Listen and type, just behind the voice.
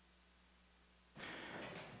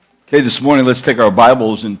Okay, this morning let's take our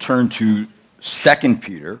Bibles and turn to 2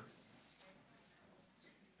 Peter.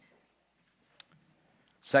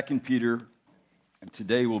 2 Peter, and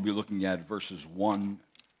today we'll be looking at verses 1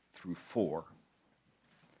 through 4.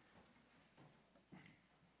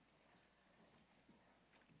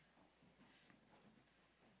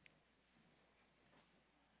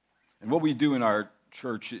 And what we do in our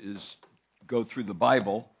church is go through the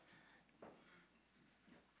Bible,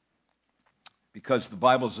 because the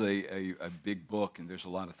Bible's a big book and there's a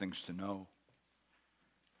lot of things to know.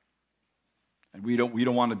 And we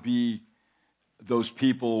don't want to be those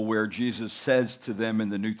people where Jesus says to them in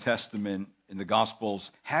the New Testament, in the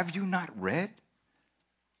Gospels, have you not read?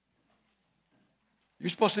 You're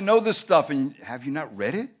supposed to know this stuff, and have you not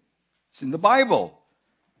read it? It's in the Bible.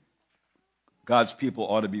 God's people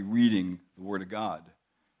ought to be reading the Word of God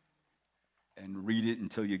and read it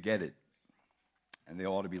until you get it. And they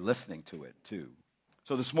ought to be listening to it too.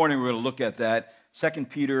 So this morning we're going to look at that. 2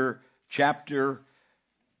 Peter chapter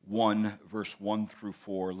 1, verse 1 through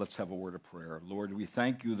 4. Let's have a word of prayer. Lord, we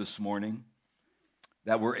thank you this morning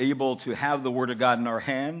that we're able to have the Word of God in our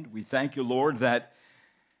hand. We thank you, Lord, that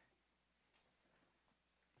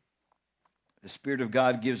the Spirit of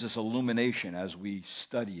God gives us illumination as we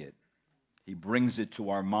study it. He brings it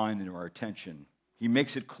to our mind and to our attention. He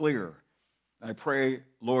makes it clear. I pray,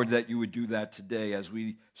 Lord, that you would do that today as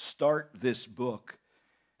we start this book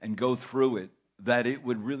and go through it, that it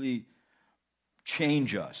would really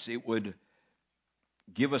change us. It would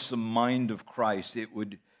give us the mind of Christ. It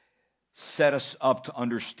would set us up to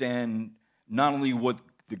understand not only what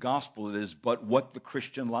the gospel is, but what the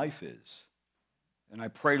Christian life is. And I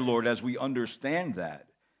pray, Lord, as we understand that,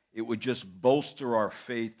 it would just bolster our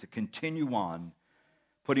faith to continue on,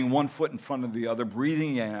 putting one foot in front of the other,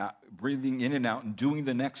 breathing in and out, and doing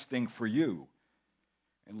the next thing for you.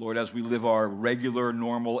 And Lord, as we live our regular,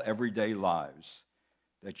 normal, everyday lives,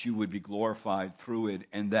 that you would be glorified through it,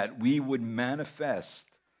 and that we would manifest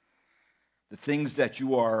the things that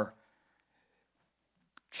you are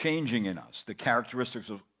changing in us, the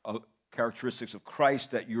characteristics of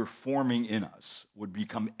Christ that you're forming in us would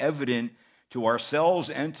become evident to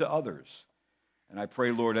ourselves and to others. And I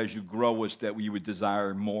pray, Lord, as you grow us, that we would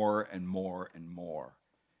desire more and more and more,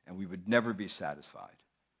 and we would never be satisfied.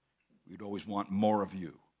 We'd always want more of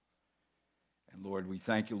you. And Lord, we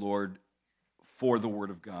thank you, Lord, for the Word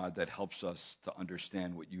of God that helps us to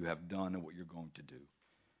understand what you have done and what you're going to do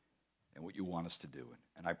and what you want us to do.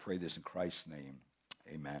 And I pray this in Christ's name.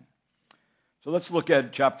 Amen. So let's look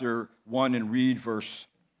at chapter 1 and read verse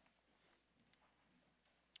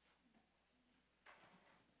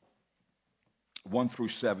 1 through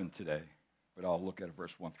 7 today, but I'll look at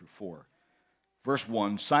verse 1 through 4. Verse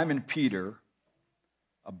 1, Simon Peter,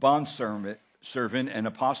 a bondservant and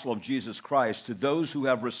apostle of Jesus Christ, to those who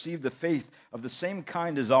have received the faith of the same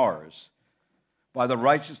kind as ours, by the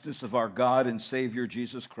righteousness of our God and Savior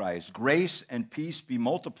Jesus Christ, grace and peace be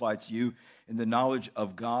multiplied to you in the knowledge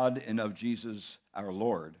of God and of Jesus our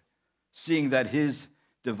Lord, seeing that his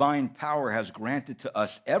divine power has granted to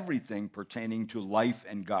us everything pertaining to life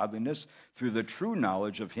and godliness through the true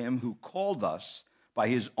knowledge of him who called us by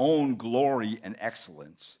his own glory and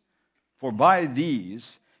excellence. For by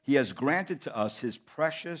these he has granted to us his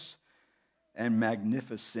precious and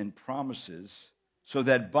magnificent promises, so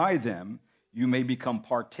that by them you may become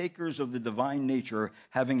partakers of the divine nature,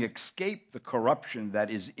 having escaped the corruption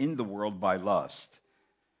that is in the world by lust.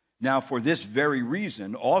 Now for this very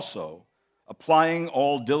reason also, applying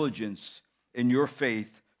all diligence in your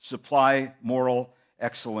faith, supply moral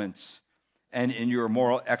excellence, and in your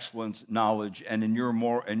moral excellence knowledge, and in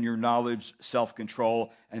your knowledge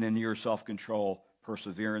self-control, and in your self-control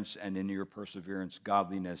perseverance, and in your perseverance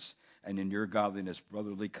godliness, and in your godliness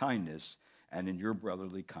brotherly kindness, and in your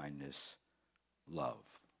brotherly kindness love.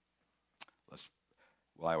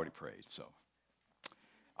 I already prayed, so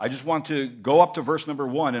I just want to go up to verse number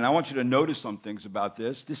 1, and I want you to notice some things about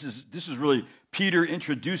this. This is really Peter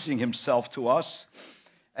introducing himself to us.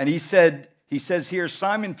 And he says here,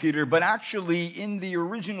 Simon Peter, but actually in the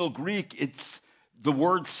original Greek, it's the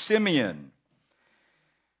word Simeon.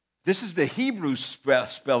 This is the Hebrew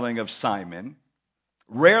spelling of Simon,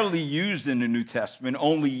 rarely used in the New Testament,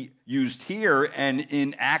 only used here and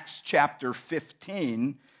in Acts chapter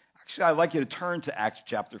 15. Actually, I'd like you to turn to Acts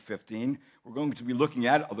chapter 15. We're going to be looking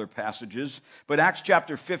at other passages. But Acts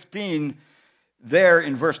chapter 15, there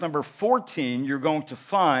in verse number 14, you're going to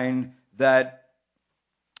find that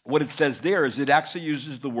what it says there is it actually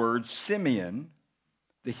uses the word Simeon,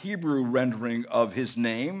 the Hebrew rendering of his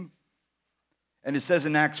name. And it says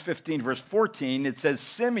in Acts 15, verse 14, it says,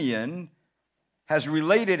 Simeon has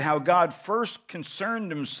related how God first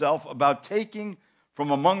concerned himself about taking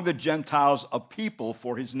from among the Gentiles a people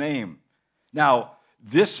for his name. Now,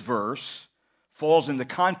 this verse falls in the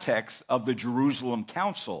context of the Jerusalem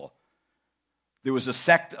Council. There was a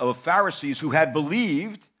sect of Pharisees who had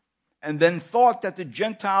believed and then thought that the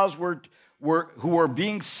Gentiles who were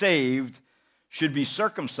being saved should be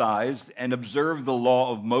circumcised and observe the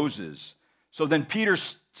law of Moses. So then Peter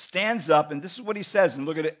stands up, and this is what he says, and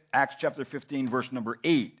look at it, Acts chapter 15, verse number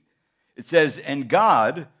 8. It says, "And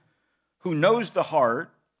God, who knows the heart,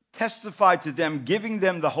 testified to them, giving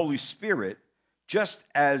them the Holy Spirit, just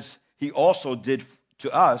as he also did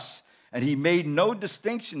to us, and he made no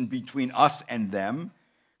distinction between us and them,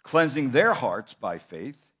 cleansing their hearts by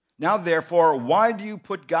faith. Now, therefore, why do you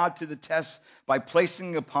put God to the test by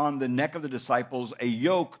placing upon the neck of the disciples a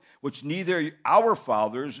yoke which neither our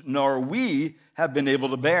fathers nor we have been able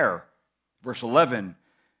to bear?" Verse 11,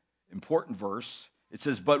 important verse. It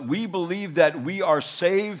says, "But we believe that we are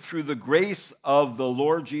saved through the grace of the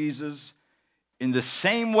Lord Jesus in the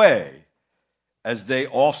same way as they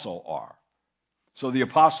also are." So the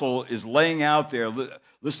apostle is laying out there,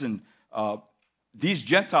 listen, these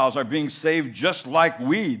Gentiles are being saved just like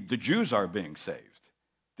we, the Jews, are being saved.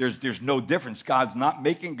 There's no difference. God's not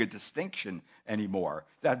making a distinction anymore.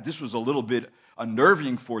 That this was a little bit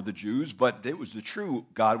unnerving for the Jews, but it was the true.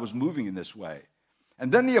 God was moving in this way.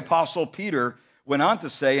 And then the apostle Peter went on to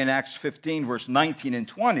say in Acts 15, verse 19 and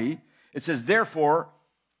 20, it says, "Therefore,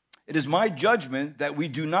 it is my judgment that we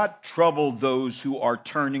do not trouble those who are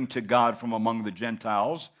turning to God from among the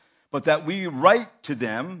Gentiles, but that we write to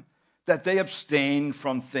them that they abstain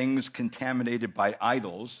from things contaminated by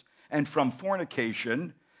idols, and from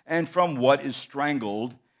fornication, and from what is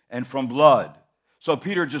strangled, and from blood." So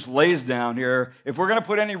Peter just lays down here, if we're going to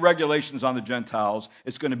put any regulations on the Gentiles,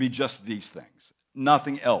 it's going to be just these things,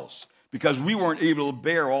 nothing else. Because we weren't able to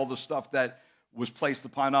bear all the stuff that was placed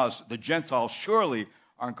upon us. The Gentiles surely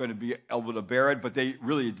aren't going to be able to bear it, but they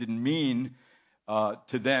really didn't mean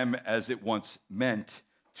to them as it once meant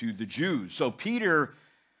to the Jews. So Peter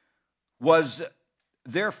was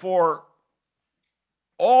therefore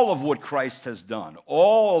all of what Christ has done,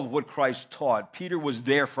 all of what Christ taught. Peter was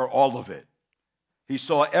there for all of it. He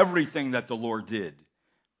saw everything that the Lord did.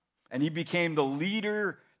 And he became the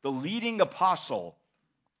leader, the leading apostle,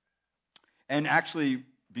 and actually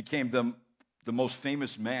became the most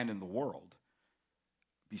famous man in the world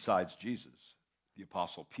besides Jesus. The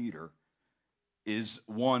apostle Peter is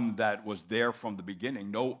one that was there from the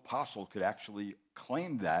beginning. No apostle could actually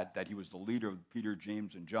claim that he was the leader of Peter,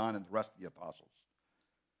 James, and John, and the rest of the apostles.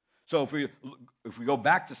 So if we go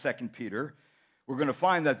back to 2 Peter, we're going to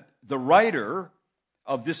find that the writer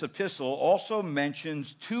of this epistle also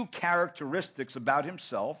mentions two characteristics about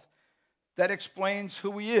himself that explains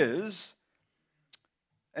who he is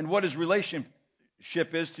and what his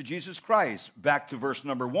relationship is to Jesus Christ. Back to verse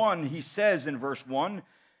number 1, he says in verse 1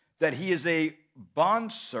 that he is a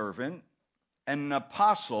bondservant and an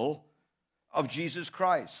apostle of Jesus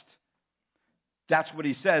Christ. That's what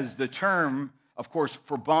he says. The term, of course,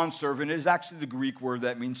 for bondservant is actually the Greek word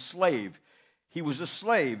that means slave. He was a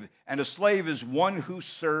slave, and a slave is one who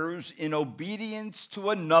serves in obedience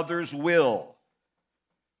to another's will.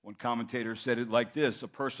 One commentator said it like this: a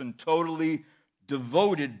person totally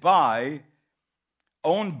devoted by,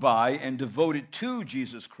 owned by, and devoted to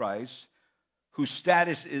Jesus Christ, whose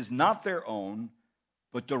status is not their own,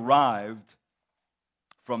 but derived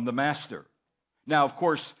from the master. Now, of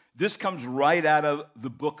course, this comes right out of the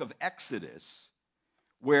book of Exodus,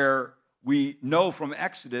 where we know from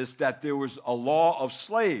Exodus that there was a law of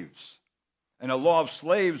slaves. And a law of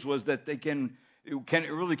slaves was that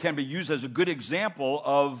it really can be used as a good example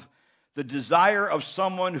of the desire of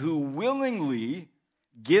someone who willingly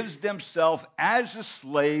gives themselves as a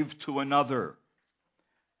slave to another.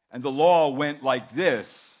 And the law went like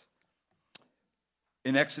this.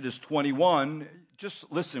 In Exodus 21,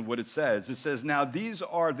 just listen what it says. It says, "Now these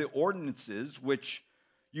are the ordinances which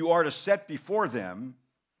you are to set before them.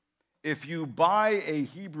 If you buy a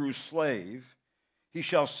Hebrew slave, he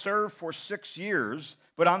shall serve for 6 years,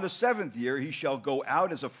 but on the 7th year he shall go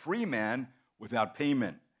out as a free man without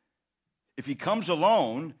payment. If he comes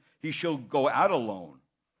alone, he shall go out alone.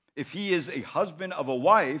 If he is a husband of a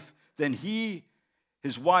wife, then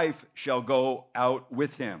his wife shall go out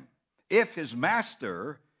with him. If his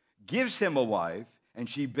master gives him a wife, and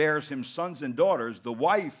she bears him sons and daughters, the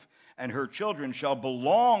wife and her children shall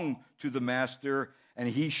belong to the master, and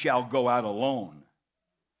he shall go out alone."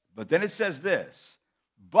 But then it says this: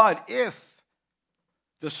 "But if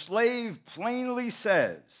the slave plainly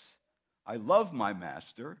says, 'I love my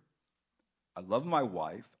master, I love my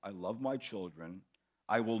wife, I love my children,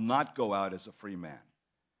 I will not go out as a free man.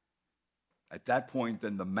 At that point,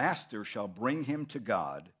 then the master shall bring him to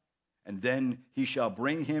God, and then he shall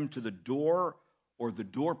bring him to the door or the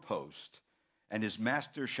doorpost, and his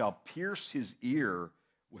master shall pierce his ear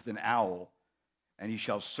with an awl, and he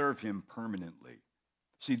shall serve him permanently.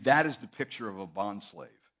 See, that is the picture of a bondslave.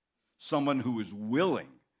 Someone who is willing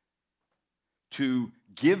to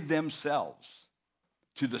give themselves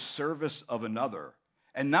to the service of another.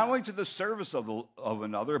 And not only to the service of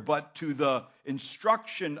another, but to the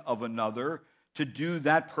instruction of another to do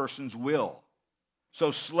that person's will.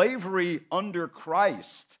 So slavery under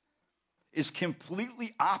Christ is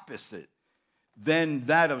completely opposite than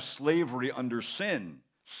that of slavery under sin.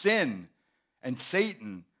 Sin and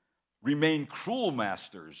Satan remain cruel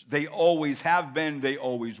masters. They always have been, they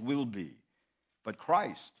always will be. But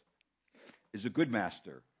Christ is a good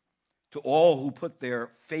master to all who put their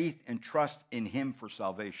faith and trust in him for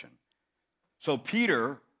salvation. So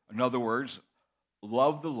Peter, in other words,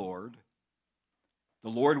 loved the Lord. The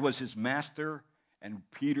Lord was his master, and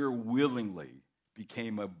Peter willingly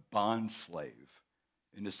became a bond slave,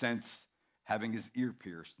 in a sense, having his ear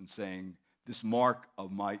pierced and saying, this mark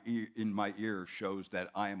of in my ear shows that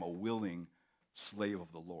I am a willing slave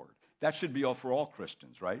of the Lord. That should be all for all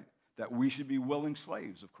Christians, right? That we should be willing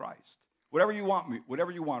slaves of Christ. Whatever you want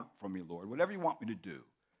from me, Lord, whatever you want me to do,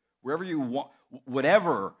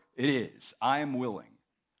 whatever it is, I am willing.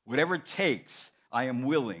 Whatever it takes, I am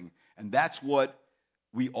willing. And that's what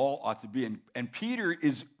we all ought to be. And Peter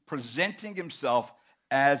is presenting himself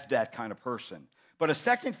as that kind of person. But a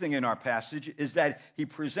second thing in our passage is that he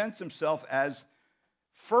presents himself as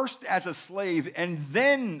first as a slave and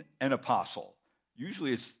then an apostle.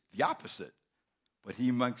 Usually it's the opposite. But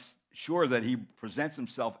he makes sure that he presents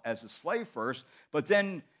himself as a slave first, but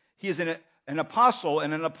then he is an apostle,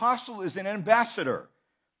 and an apostle is an ambassador.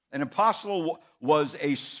 An apostle was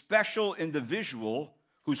a special individual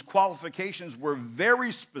whose qualifications were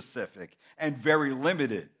very specific and very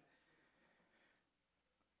limited.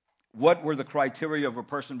 What were the criteria of a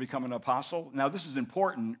person becoming an apostle? Now, this is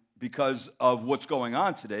important because of what's going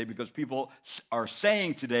on today, because people are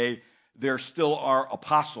saying today there still are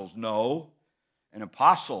apostles. No. An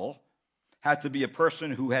apostle had to be a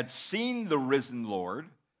person who had seen the risen Lord.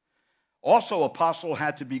 Also, apostle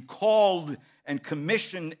had to be called and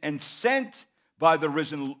commissioned and sent by the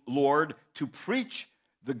risen Lord to preach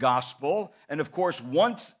the gospel. And of course,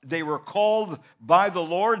 once they were called by the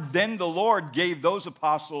Lord, then the Lord gave those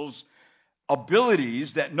apostles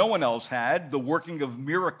abilities that no one else had, the working of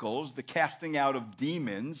miracles, the casting out of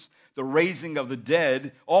demons, the raising of the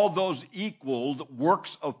dead. All those equaled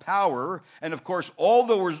works of power. And of course, all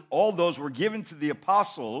those were given to the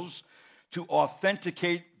apostles to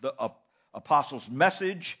authenticate the apostles'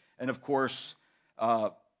 message. And of course,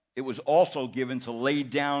 it was also given to lay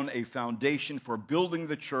down a foundation for building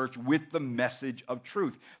the church with the message of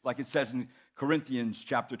truth. Like it says in Corinthians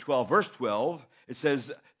chapter 12, verse 12, it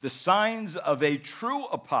says, the signs of a true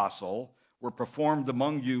apostle were performed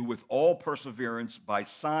among you with all perseverance by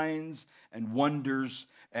signs and wonders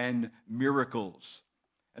and miracles.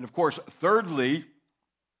 And of course, thirdly,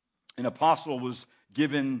 an apostle was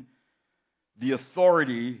given the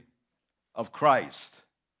authority of Christ.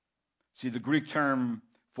 See, the Greek term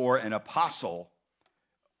for an apostle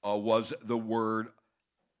was the word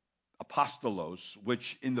apostolos,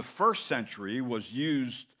 which in the first century was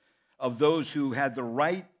used of those who had the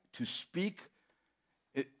right to speak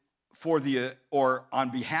or on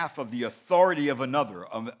behalf of the authority of another,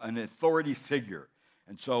 of an authority figure.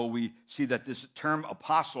 And so we see that this term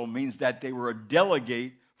apostle means that they were a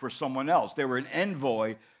delegate for someone else. They were an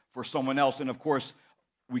envoy for someone else. And of course,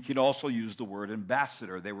 we can also use the word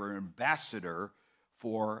ambassador. They were an ambassador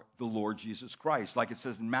for the Lord Jesus Christ. Like it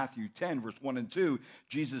says in Matthew 10, verse 1 and 2,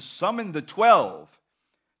 Jesus summoned the 12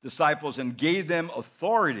 disciples and gave them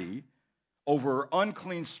authority over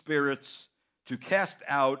unclean spirits to cast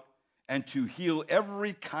out and to heal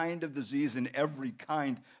every kind of disease and every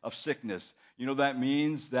kind of sickness. You know, that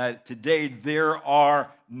means that today there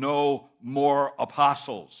are no more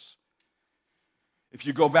apostles. If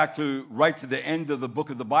you go back right to the end of the book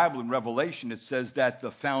of the Bible in Revelation, it says that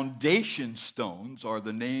the foundation stones are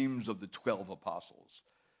the names of the 12 apostles.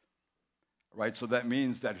 Right? So that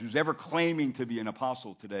means that who's ever claiming to be an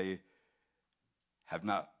apostle today have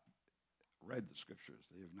not read the scriptures.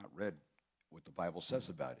 They have not read what the Bible says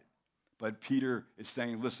about it. But Peter is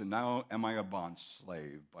saying, listen, not am I a bond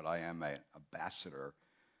slave, but I am an ambassador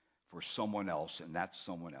for someone else, and that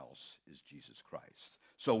someone else is Jesus Christ.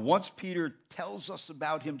 So once Peter tells us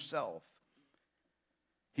about himself,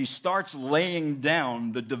 he starts laying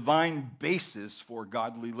down the divine basis for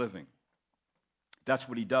godly living. That's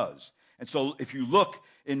what he does. And so if you look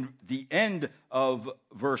in the end of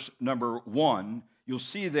verse number 1, you'll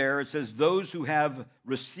see there it says, those who have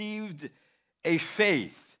received a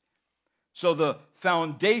faith. So the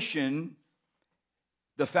foundational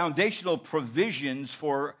provisions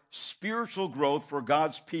for spiritual growth for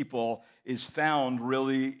God's people is found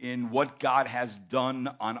really in what God has done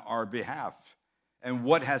on our behalf. And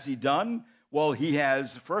what has he done? Well, he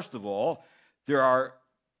has, first of all, there are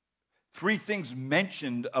 3 things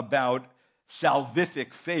mentioned about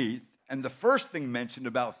salvific faith. And the first thing mentioned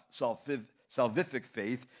about salvific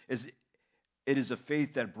faith is it is a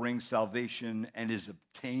faith that brings salvation and is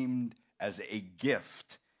obtained as a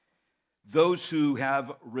gift. Those who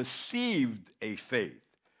have received a faith.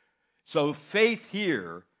 So faith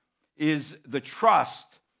here is the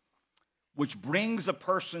trust which brings a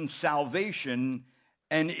person salvation,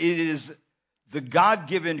 and it is the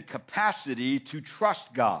God-given capacity to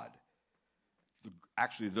trust God.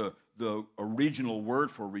 Actually, the original word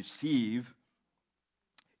for receive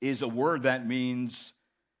is a word that means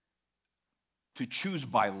to choose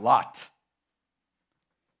by lot.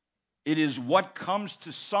 It is what comes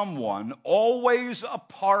to someone always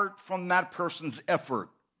apart from that person's effort.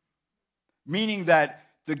 Meaning that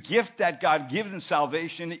the gift that God gives in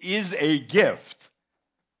salvation is a gift.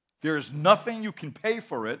 There's nothing you can pay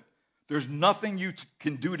for it. There's nothing you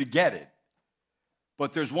can do to get it.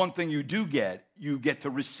 But there's one thing you do get. You get to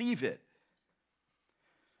receive it.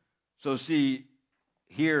 So see,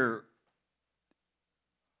 here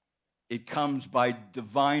it comes by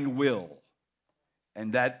divine will.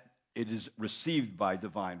 And that it is received by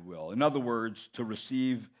divine will. In other words, to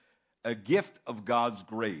receive a gift of God's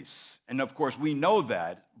grace. And of course, we know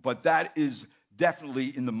that, but that is definitely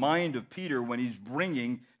in the mind of Peter when he's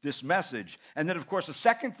bringing this message. And then, of course, the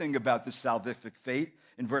second thing about this salvific faith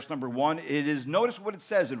in verse number 1, it is, notice what it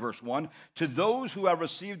says in verse 1, to those who have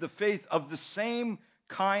received the faith of the same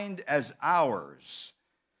kind as ours,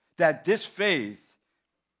 that this faith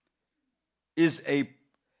is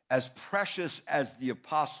as precious as the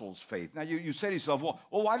apostles' faith. Now, you say to yourself, well,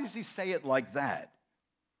 why does he say it like that?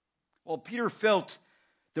 Well, Peter felt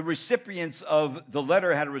the recipients of the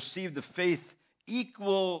letter had received the faith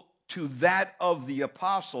equal to that of the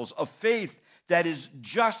apostles, a faith that is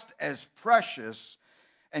just as precious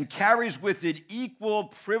and carries with it equal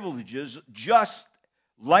privileges, just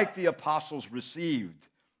like the apostles received.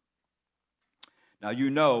 Now, you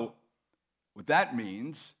know what that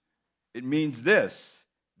means. It means this.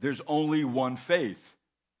 There's only one faith.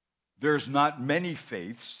 There's not many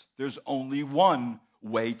faiths. There's only one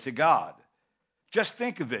way to God. Just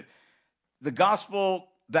think of it. The gospel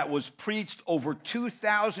that was preached over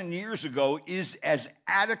 2,000 years ago is as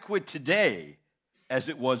adequate today as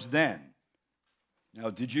it was then. Now,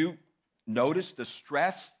 did you notice the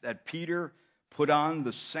stress that Peter put on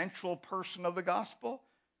the central person of the gospel?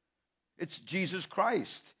 It's Jesus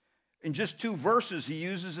Christ. In just 2 verses, he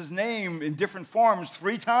uses his name in different forms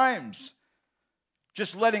 3 times.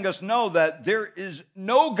 Just letting us know that there is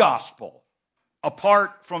no gospel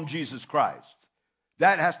apart from Jesus Christ.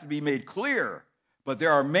 That has to be made clear. But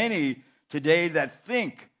there are many today that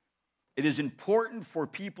think it is important for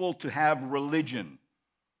people to have religion,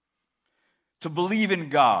 to believe in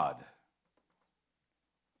God.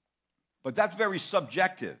 But that's very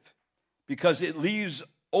subjective because it leaves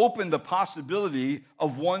open the possibility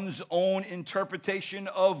of one's own interpretation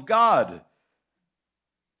of God.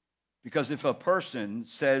 Because if a person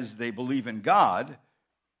says they believe in God,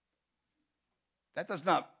 that does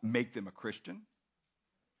not make them a Christian.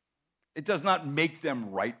 It does not make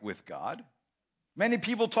them right with God. Many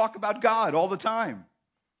people talk about God all the time.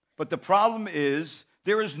 But the problem is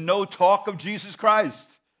there is no talk of Jesus Christ.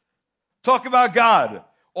 Talk about God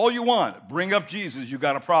all you want. Bring up Jesus, you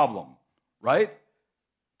got a problem, right?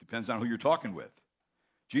 Depends on who you're talking with.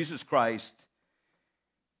 Jesus Christ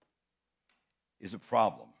is a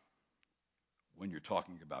problem when you're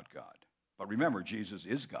talking about God. But remember, Jesus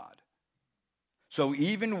is God. So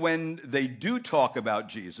even when they do talk about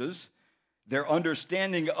Jesus, their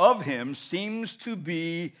understanding of him seems to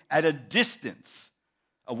be at a distance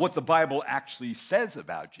of what the Bible actually says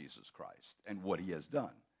about Jesus Christ and what he has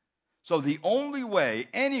done. So the only way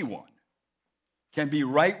anyone can be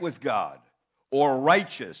right with God or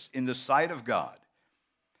righteous in the sight of God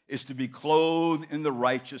is to be clothed in the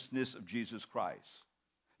righteousness of Jesus Christ.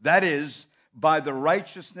 That is, by the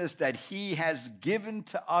righteousness that he has given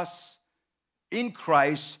to us in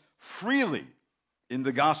Christ freely in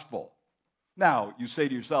the gospel. Now, you say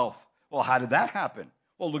to yourself, well, how did that happen?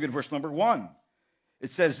 Well, look at verse number 1.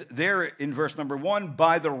 It says there in verse number 1,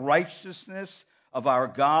 by the righteousness of our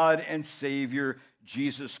God and Savior,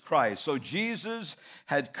 Jesus Christ. So Jesus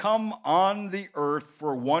had come on the earth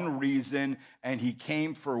for one reason, and he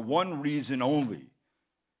came for one reason only,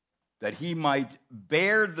 that he might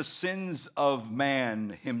bear the sins of man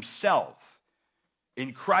himself.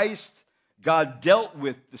 In Christ, God dealt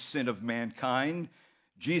with the sin of mankind.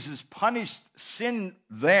 Jesus punished sin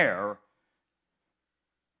there.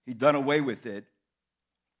 He done away with it.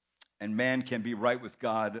 And man can be right with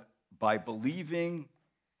God by believing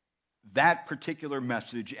that particular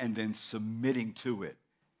message and then submitting to it.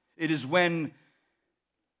 It is when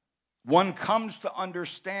one comes to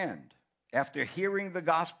understand, after hearing the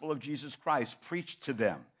gospel of Jesus Christ preached to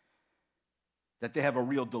them, that they have a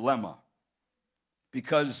real dilemma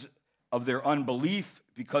because of their unbelief,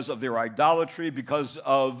 because of their idolatry, because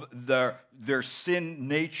of their sin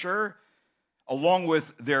nature, along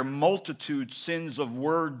with their multitude sins of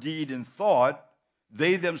word, deed, and thought.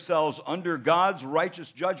 They themselves under God's righteous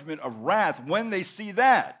judgment of wrath. When they see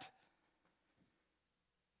that,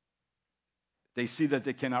 they see that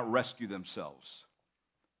they cannot rescue themselves.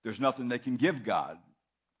 There's nothing they can give God.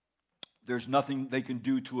 There's nothing they can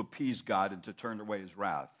do to appease God and to turn away his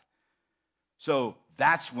wrath. So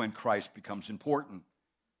that's when Christ becomes important.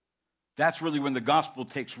 That's really when the gospel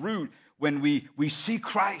takes root, when we see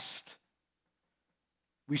Christ.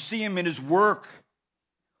 We see him in his work.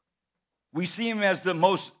 We see him as the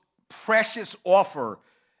most precious offer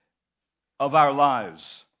of our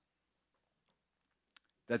lives.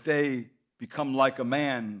 That they become like a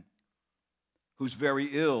man who's very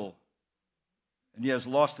ill and he has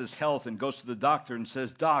lost his health and goes to the doctor and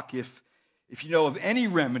says, "Doc, if you know of any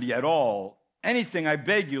remedy at all, anything, I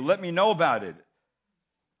beg you, let me know about it.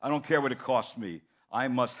 I don't care what it costs me. I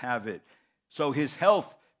must have it." So his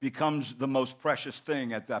health becomes the most precious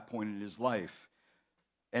thing at that point in his life.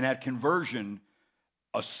 And at conversion,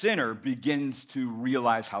 a sinner begins to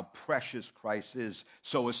realize how precious Christ is.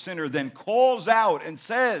 So a sinner then calls out and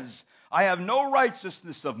says, "I have no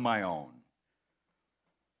righteousness of my own.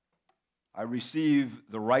 I receive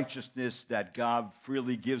the righteousness that God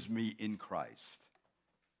freely gives me in Christ.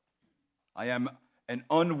 I am an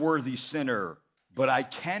unworthy sinner, but I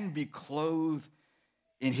can be clothed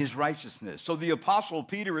in his righteousness." So the Apostle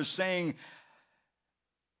Peter is saying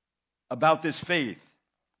about this faith,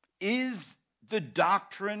 is the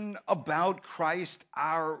doctrine about Christ,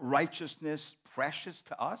 our righteousness, precious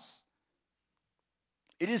to us?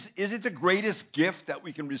 Is it the greatest gift that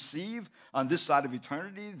we can receive on this side of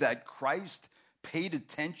eternity, that Christ paid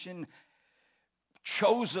attention,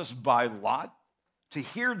 chose us by lot to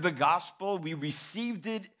hear the gospel? We received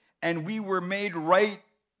it, and we were made right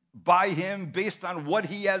by him based on what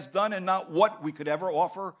he has done and not what we could ever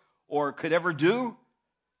offer or could ever do?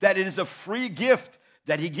 That it is a free gift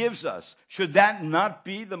that he gives us. Should that not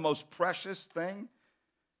be the most precious thing?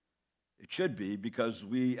 It should be, because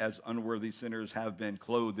we as unworthy sinners have been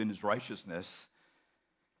clothed in his righteousness.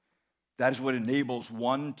 That is what enables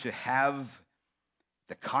one to have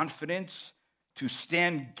the confidence to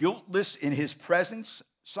stand guiltless in his presence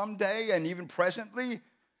someday and even presently.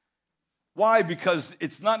 Why? Because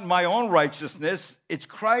it's not my own righteousness, it's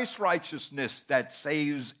Christ's righteousness that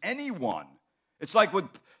saves anyone. It's like what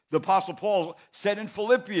the Apostle Paul said in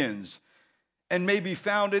Philippians, "And may be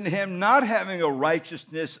found in him, not having a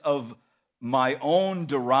righteousness of my own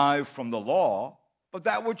derived from the law, but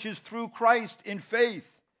that which is through Christ in faith."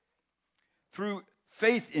 Through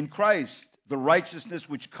faith in Christ, the righteousness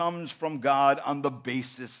which comes from God on the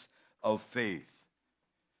basis of faith.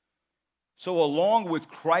 So along with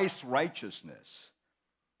Christ's righteousness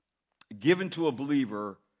given to a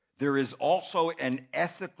believer, there is also an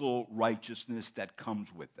ethical righteousness that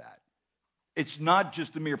comes with that. It's not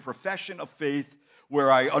just a mere profession of faith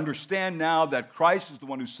where I understand now that Christ is the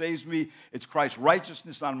one who saves me. It's Christ's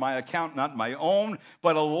righteousness on my account, not my own.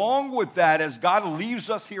 But along with that, as God leaves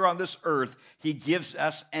us here on this earth, he gives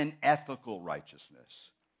us an ethical righteousness.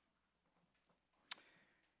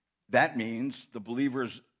 That means the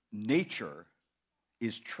believer's nature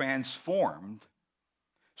is transformed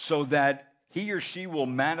so that he or she will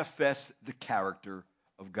manifest the character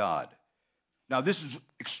of God. Now, this is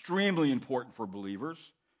extremely important for believers,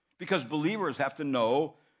 because believers have to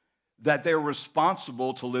know that they're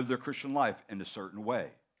responsible to live their Christian life in a certain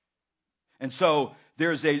way. And so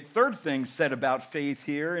there's a third thing said about faith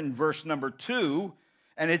here in verse number 2,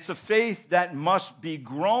 and it's a faith that must be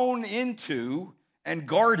grown into and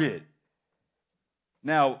guarded.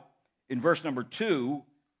 Now, in verse number 2,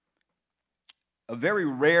 a very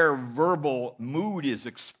rare verbal mood is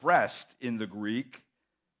expressed in the Greek.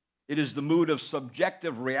 It is the mood of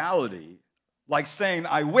subjective reality, like saying,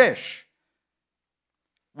 "I wish."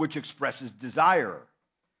 which expresses desire,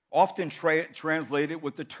 often translated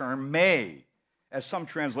with the term may, as some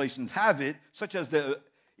translations have it, such as the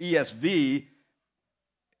ESV.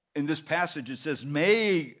 In this passage, it says,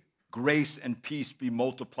 may grace and peace be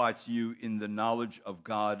multiplied to you in the knowledge of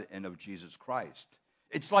God and of Jesus Christ.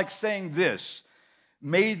 It's like saying this: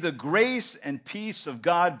 may the grace and peace of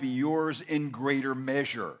God be yours in greater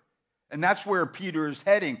measure. And that's where Peter is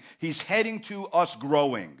heading. He's heading to us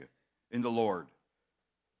growing in the Lord.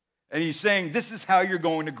 And he's saying, this is how you're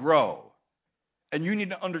going to grow. And you need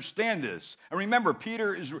to understand this. And remember,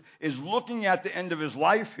 Peter is looking at the end of his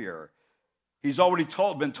life here. He's already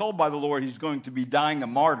been told by the Lord he's going to be dying a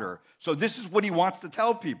martyr. So this is what he wants to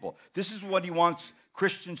tell people. This is what he wants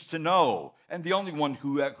Christians to know. And the only one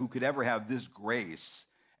who could ever have this grace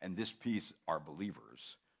and this peace are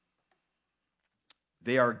believers.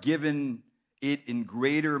 They are given it in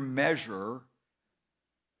greater measure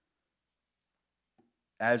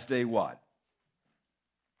as they what?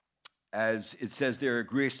 As it says there,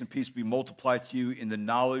 grace and peace be multiplied to you in the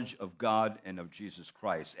knowledge of God and of Jesus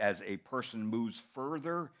Christ, as a person moves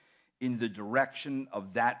further in the direction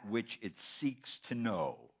of that which it seeks to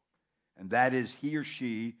know. And that is, he or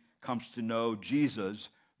she comes to know Jesus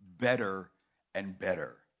better and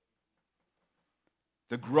better.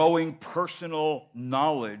 The growing personal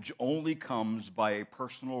knowledge only comes by a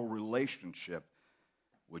personal relationship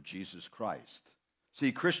with Jesus Christ.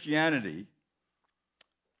 See, Christianity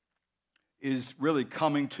is really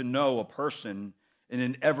coming to know a person in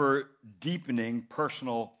an ever-deepening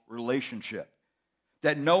personal relationship.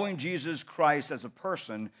 That knowing Jesus Christ as a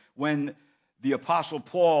person, when the Apostle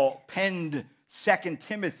Paul penned 2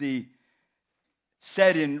 Timothy,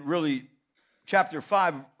 said in really chapter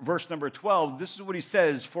 5, verse number 12, this is what he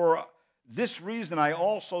says: for this reason I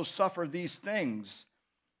also suffer these things,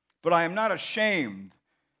 but I am not ashamed,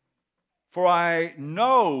 for I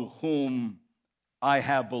know whom I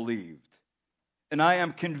have believed. And I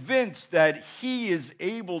am convinced that he is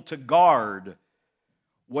able to guard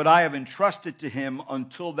what I have entrusted to him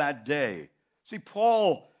until that day. See,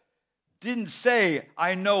 Paul didn't say,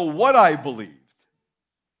 I know what I believed.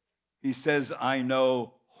 He says, I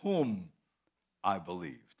know whom I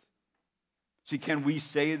believed. See, can we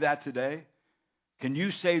say that today? Can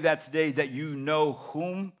you say that today, that you know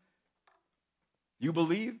whom you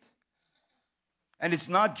believed? And it's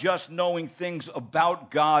not just knowing things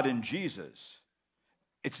about God and Jesus.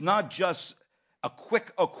 It's not just a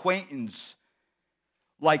quick acquaintance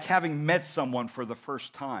like having met someone for the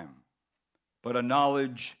first time, but a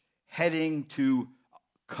knowledge heading to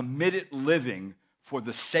committed living for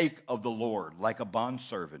the sake of the Lord, like a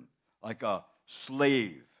bondservant, like a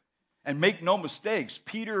slave. And make no mistakes,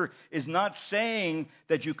 Peter is not saying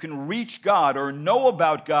that you can reach God or know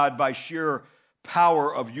about God by sheer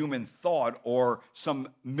power of human thought or some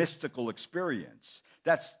mystical experience.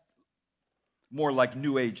 That's more like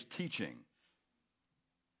New Age teaching.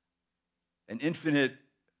 An infinite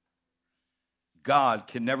God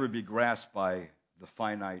can never be grasped by the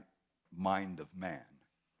finite mind of man.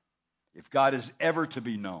 If God is ever to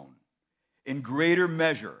be known in greater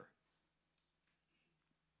measure,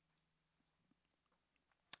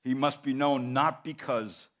 he must be known not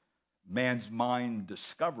because man's mind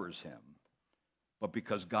discovers him, but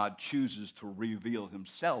because God chooses to reveal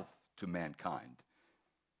himself to mankind.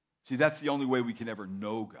 See, that's the only way we can ever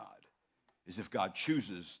know God, is if God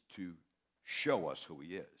chooses to show us who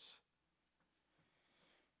he is.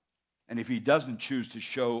 And if he doesn't choose to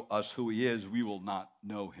show us who he is, we will not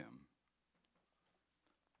know him.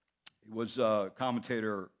 It was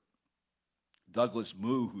commentator Douglas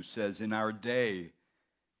Moo who says, in our day,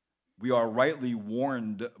 we are rightly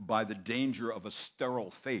warned by the danger of a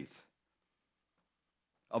sterile faith,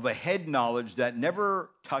 of a head knowledge that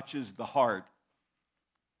never touches the heart.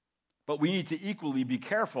 But we need to equally be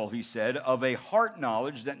careful, he said, of a heart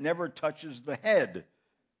knowledge that never touches the head.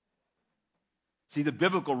 See, the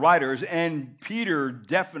biblical writers, and Peter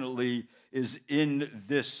definitely is in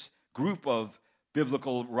this group of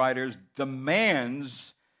biblical writers,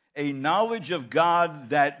 demands a knowledge of God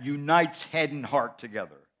that unites head and heart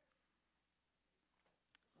together.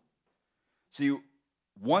 See,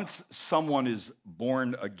 once someone is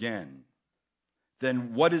born again,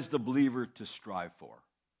 then what is the believer to strive for?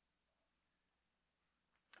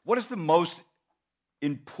 What is the most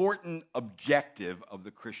important objective of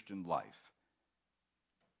the Christian life?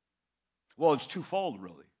 Well, it's twofold,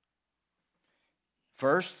 really.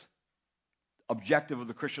 First, objective of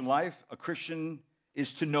the Christian life, a Christian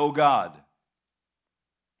is to know God.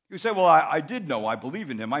 You say, well, I did know, I believe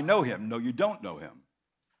in him, I know him. No, you don't know him.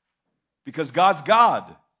 Because God's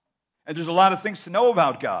God. And there's a lot of things to know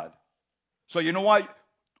about God. So you know what?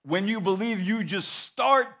 When you believe, you just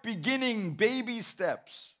start beginning baby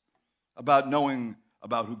steps about knowing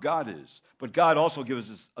about who God is. But God also gives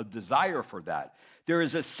us a desire for that. There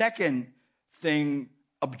is a second thing,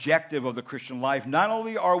 objective of the Christian life. Not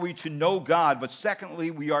only are we to know God, but secondly,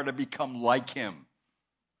 we are to become like him.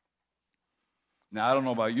 Now, I don't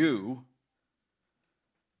know about you,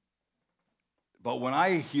 but when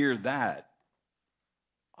I hear that,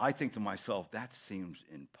 I think to myself, that seems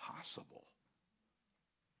impossible.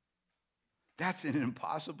 That's an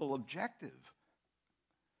impossible objective.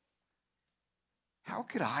 How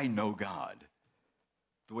could I know God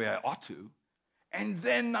the way I ought to, and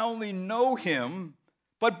then not only know him,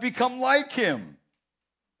 but become like him?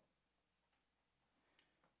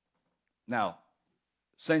 Now,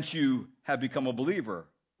 since you have become a believer,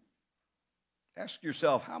 ask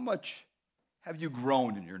yourself, how much have you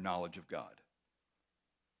grown in your knowledge of God?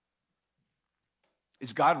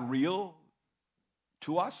 Is God real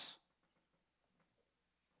to us?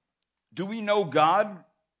 Do we know God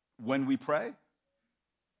when we pray?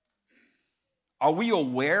 Are we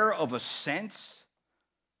aware of a sense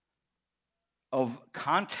of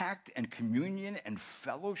contact and communion and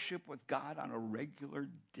fellowship with God on a regular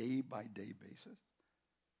day-by-day basis?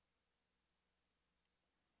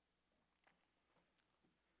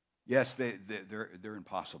 Yes, they're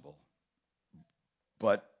impossible.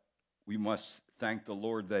 But we must thank the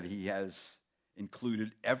Lord that he has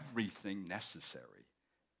included everything necessary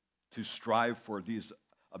to strive for these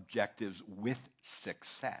objectives with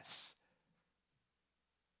success.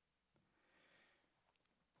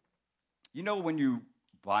 You know, when you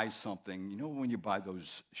buy something, when you buy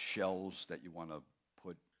those shelves that you want to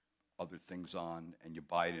put other things on, and you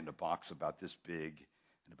buy it in a box about this big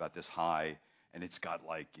and about this high, and it's got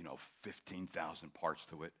 15,000 parts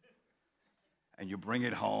to it. And you bring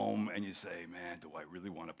it home and you say, man, do I really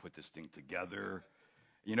want to put this thing together?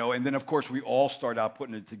 And then of course we all start out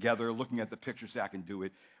putting it together, looking at the pictures, I can do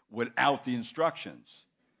it without the instructions.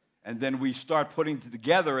 And then we start putting it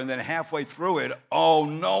together, and then halfway through it, oh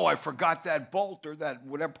no, I forgot that bolt or that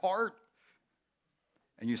whatever part.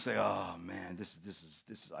 And you say, oh man, this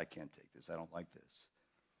is I can't take this. I don't like this.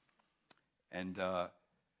 And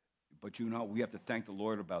but we have to thank the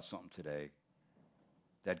Lord about something today,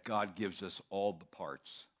 that God gives us all the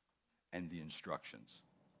parts and the instructions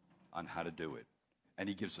on how to do it. And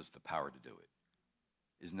he gives us the power to do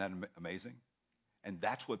it. Isn't that amazing? And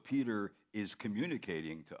that's what Peter is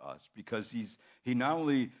communicating to us, because he not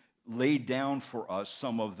only laid down for us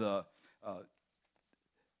some of the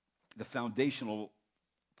foundational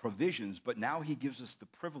provisions, but now he gives us the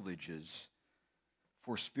privileges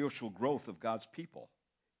for spiritual growth of God's people.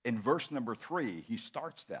 In verse number 3, he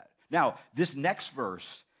starts that. Now, this next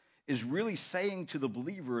verse is really saying to the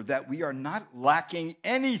believer that we are not lacking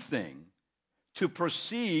anything to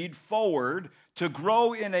proceed forward, to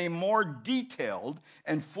grow in a more detailed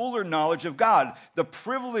and fuller knowledge of God. The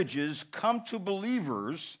privileges come to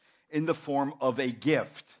believers in the form of a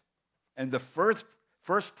gift. And the first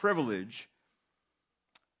privilege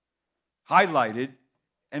highlighted,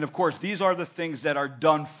 and of course these are the things that are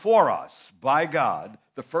done for us by God.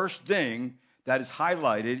 The first thing that is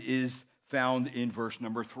highlighted is found in verse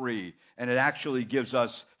number 3. And it actually gives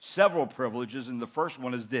us several privileges. And the first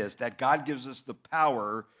one is this, that God gives us the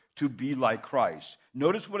power to be like Christ.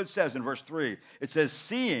 Notice what it says in verse 3. It says,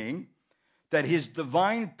 seeing that his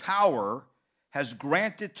divine power has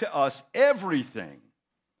granted to us everything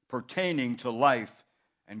pertaining to life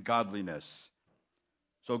and godliness.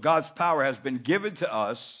 So God's power has been given to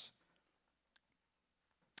us.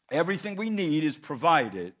 Everything we need is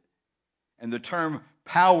provided. And the term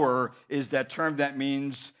power is that term that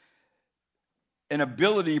means an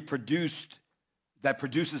ability that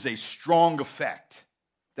produces a strong effect.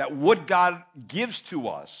 That what God gives to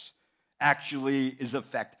us actually is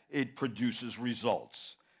effect. It produces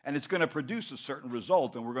results. And it's going to produce a certain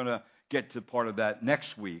result, and we're going to get to part of that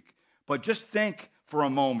next week. But just think for a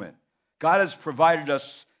moment. God has provided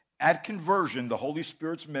us at conversion the Holy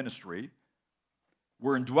Spirit's ministry.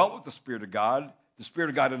 We're indwelt with the Spirit of God. The Spirit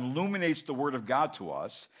of God illuminates the Word of God to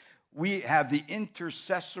us. We have the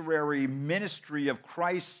intercessory ministry of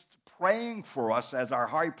Christ praying for us as our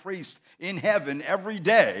high priest in heaven every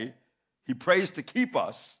day. He prays to keep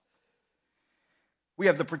us. We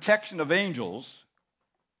have the protection of angels.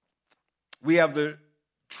 We have the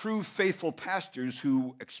true faithful pastors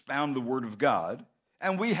who expound the Word of God.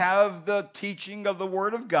 And we have the teaching of the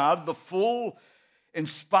Word of God, the full,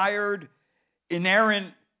 inspired, inerrant,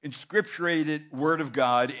 inscripturated Word of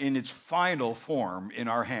God in its final form in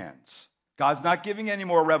our hands. God's not giving any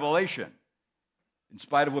more revelation, in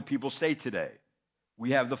spite of what people say today.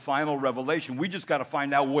 We have the final revelation. We just got to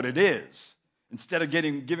find out what it is. Instead of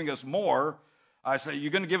giving us more, I say, you're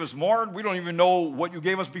going to give us more? We don't even know what you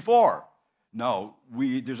gave us before. No,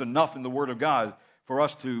 there's enough in the Word of God for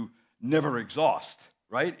us to never exhaust,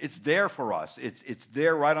 right? It's there for us. It's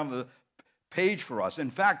there right on the page for us. In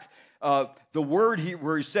fact, the word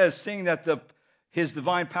where he says, seeing that his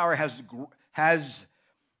divine power has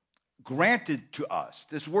granted to us.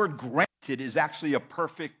 This word granted is actually a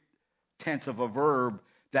perfect tense of a verb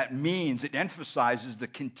that means it emphasizes the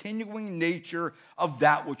continuing nature of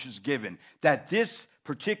that which is given. That this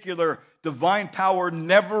particular divine power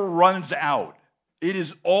never runs out. It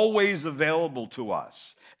is always available to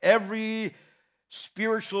us. Every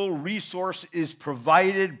spiritual resource is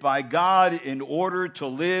provided by God in order to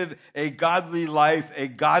live a godly life, a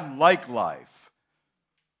godlike life.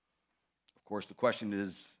 Of course, the question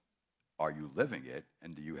is, are you living it,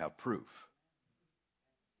 and do you have proof?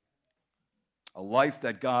 A life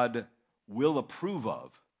that God will approve of.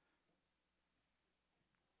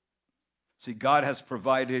 See, God has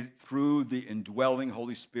provided through the indwelling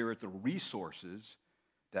Holy Spirit the resources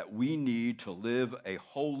that we need to live a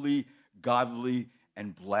holy, godly,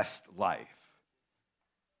 and blessed life.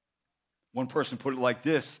 One person put it like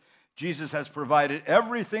this: Jesus has provided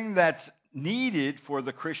everything that's needed for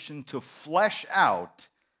the Christian to flesh out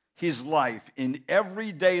his life in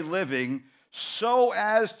everyday living so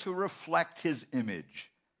as to reflect his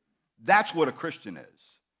image. That's what a Christian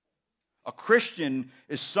is. A Christian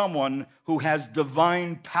is someone who has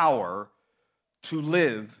divine power to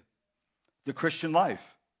live the Christian life.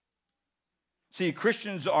 See,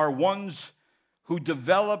 Christians are ones who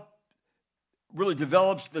develops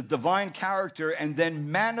the divine character and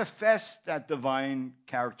then manifests that divine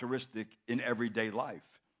characteristic in everyday life.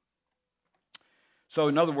 So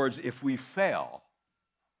in other words, if we fail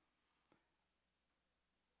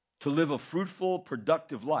to live a fruitful,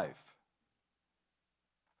 productive life,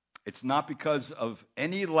 it's not because of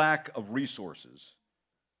any lack of resources.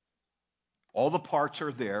 All the parts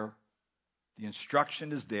are there. The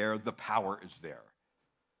instruction is there. The power is there.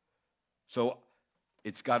 So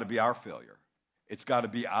it's got to be our failure. It's got to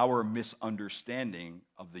be our misunderstanding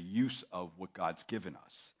of the use of what God's given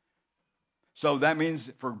us. So that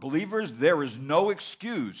means for believers, there is no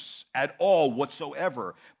excuse at all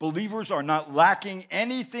whatsoever. Believers are not lacking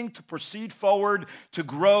anything to proceed forward, to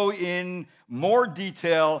grow in more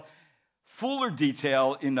detail, fuller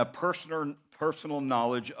detail in a personal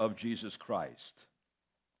knowledge of Jesus Christ.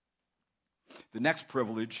 The next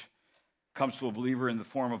privilege comes to a believer in the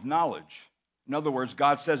form of knowledge. In other words,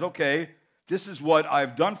 God says, okay, this is what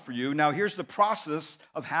I've done for you. Now here's the process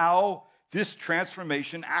of how this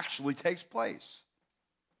transformation actually takes place.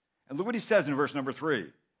 And look what he says in verse number 3.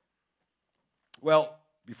 Well,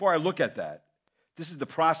 before I look at that, this is the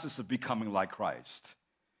process of becoming like Christ.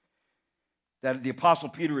 That the Apostle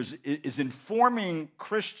Peter is informing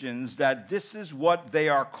Christians that this is what they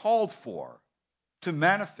are called for, to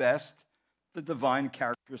manifest the divine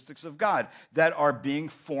characteristics of God that are being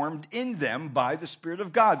formed in them by the Spirit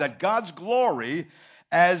of God. That God's glory,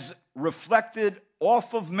 as reflected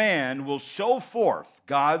off of man, will show forth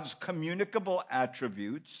God's communicable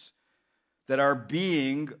attributes that are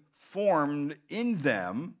being formed in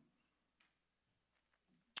them,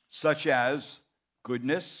 such as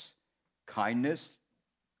goodness, kindness,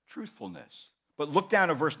 truthfulness. But look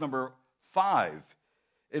down at verse number 5.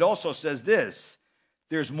 It also says this: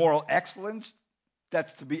 there's moral excellence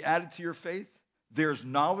that's to be added to your faith. There's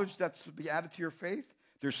knowledge that's to be added to your faith.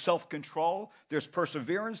 There's self-control. There's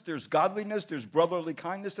perseverance. There's godliness. There's brotherly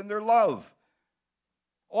kindness, and there's love.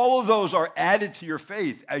 All of those are added to your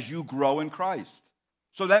faith as you grow in Christ.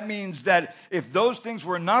 So that means that if those things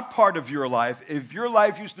were not part of your life, if your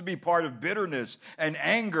life used to be part of bitterness and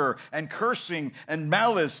anger and cursing and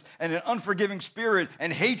malice and an unforgiving spirit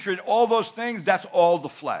and hatred, all those things, that's all the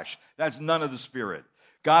flesh. That's none of the Spirit.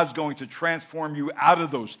 God's going to transform you out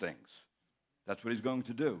of those things. That's what he's going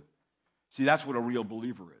to do. See, that's what a real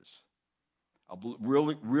believer is. A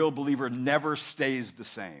real believer never stays the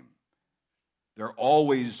same. They're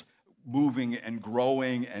always moving and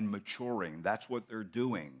growing and maturing. That's what they're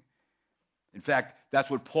doing. In fact, that's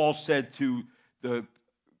what Paul said to the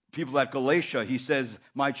people at Galatia. He says,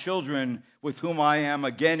 my children, with whom I am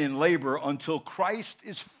again in labor, until Christ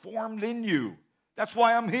is formed in you. That's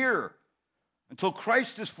why I'm here. Until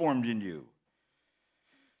Christ is formed in you.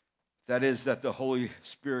 That is, that the Holy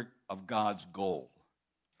Spirit of God's goal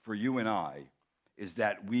for you and I is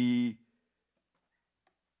that we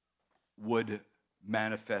would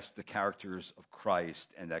manifest the characters of Christ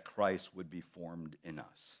and that Christ would be formed in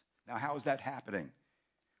us. Now, how is that happening?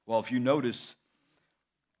 Well, if you notice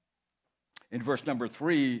In verse number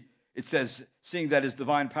 3, it says, seeing that his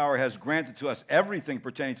divine power has granted to us everything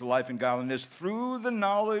pertaining to life and godliness through the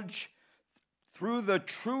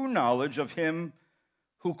true knowledge of him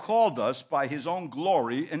who called us by his own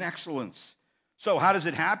glory and excellence. So how does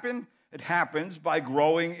it happen? It happens by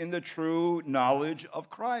growing in the true knowledge of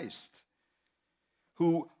Christ,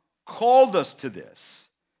 who called us to this.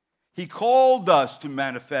 He called us to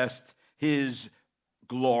manifest his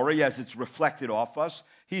glory as it's reflected off us.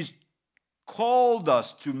 He's called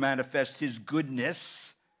us to manifest his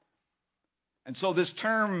goodness. And so this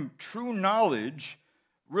term, true knowledge,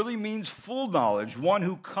 really means full knowledge, one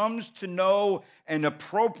who comes to know and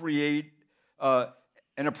appropriate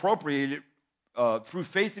it through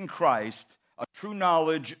faith in Christ, a true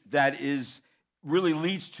knowledge that really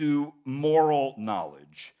leads to moral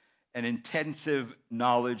knowledge, an intensive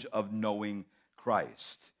knowledge of knowing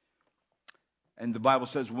Christ. And the Bible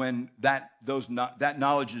says when that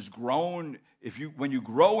knowledge is grown, when you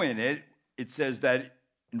grow in it, it says that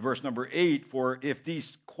in verse number 8, for if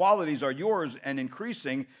these qualities are yours and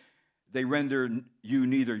increasing, they render you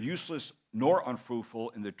neither useless nor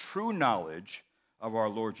unfruitful in the true knowledge of our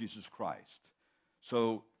Lord Jesus Christ.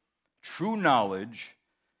 So true knowledge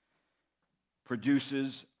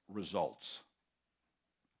produces results.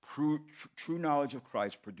 True knowledge of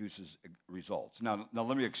Christ produces results. Now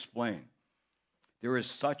let me explain. There is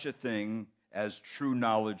such a thing as true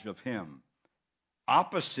knowledge of him.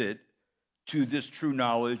 Opposite to this true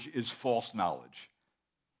knowledge is false knowledge.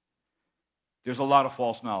 There's a lot of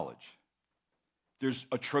false knowledge. There's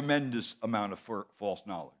a tremendous amount of false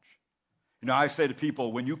knowledge. You know, I say to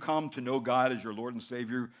people, when you come to know God as your Lord and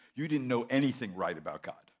Savior, you didn't know anything right about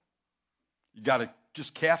God. You got to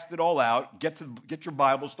just cast it all out, get your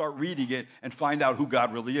Bible, start reading it, and find out who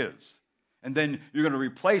God really is. And then you're going to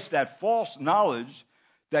replace that false knowledge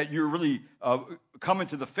that you're really coming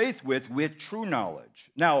to the faith with true knowledge.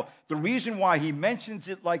 Now, the reason why he mentions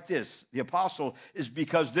it like this, the apostle, is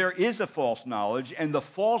because there is a false knowledge, and the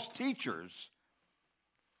false teachers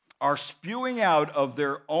are spewing out of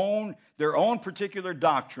their own particular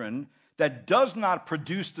doctrine that does not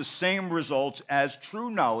produce the same results as true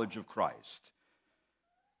knowledge of Christ.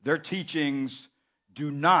 Their teachings do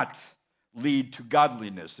not lead to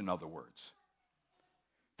godliness, in other words.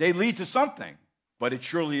 They lead to something, but it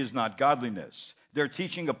surely is not godliness. Their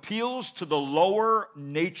teaching appeals to the lower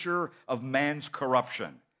nature of man's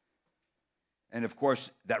corruption. And of course,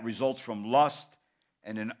 that results from lust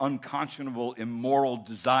and an unconscionable, immoral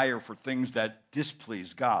desire for things that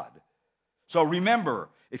displease God. So remember,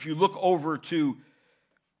 if you look over to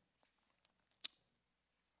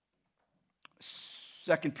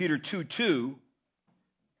 2 Peter 2:2,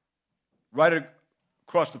 right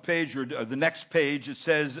across the page or the next page, it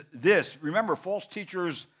says this. Remember, false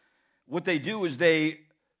teachers, what they do is they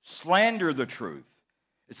slander the truth.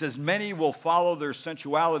 It says, many will follow their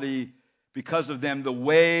sensuality. Because of them, the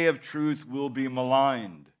way of truth will be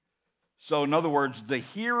maligned. So in other words, the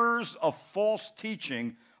hearers of false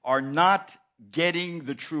teaching are not getting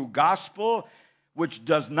the true gospel, which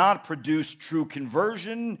does not produce true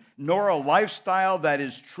conversion, nor a lifestyle that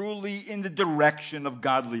is truly in the direction of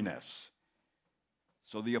godliness.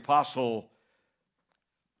 So the Apostle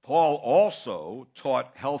Paul also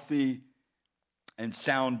taught healthy and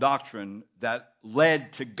sound doctrine that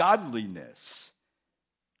led to godliness.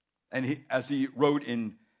 And as he wrote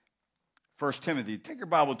in 1 Timothy, take your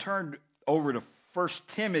Bible, turn over to 1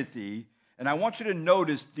 Timothy, and I want you to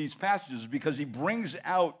notice these passages because he brings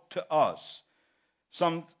out to us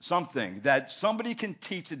something that somebody can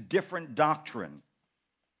teach a different doctrine.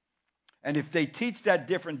 And if they teach that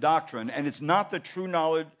different doctrine, and it's not the true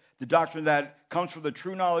knowledge, the doctrine that comes from the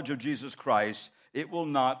true knowledge of Jesus Christ, it will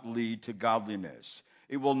not lead to godliness.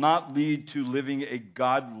 It will not lead to living a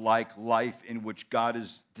God-like life in which God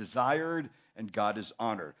is desired and God is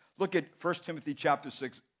honored. Look at 1 Timothy chapter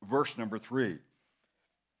 6, verse number 3.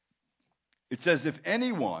 It says, if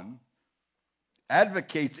anyone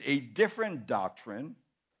advocates a different doctrine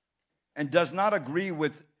and does not agree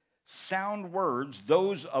with sound words,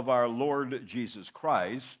 those of our Lord Jesus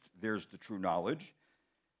Christ, there's the true knowledge,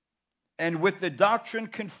 and with the doctrine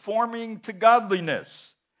conforming to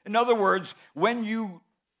godliness. In other words, when you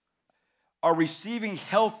are receiving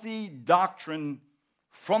healthy doctrine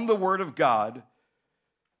from the Word of God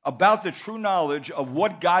about the true knowledge of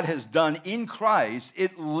what God has done in Christ,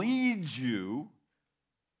 it leads you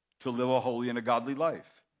to live a holy and a godly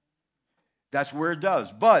life. That's where it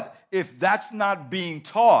does. But if that's not being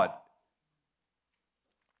taught,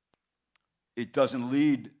 it doesn't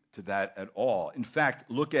lead to that at all. In fact,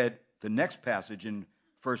 look at the next passage in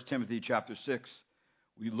 1 Timothy chapter 6.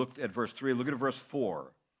 We looked at verse 3. Look at verse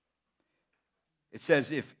 4. It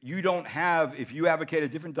says if you advocate a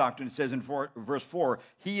different doctrine, it says in verse 4,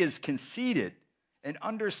 he is conceited and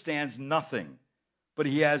understands nothing, but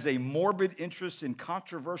he has a morbid interest in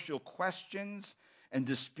controversial questions and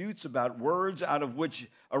disputes about words, out of which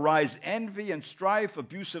arise envy and strife,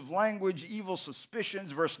 abusive language, evil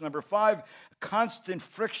suspicions. Verse number 5, constant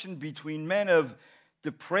friction between men of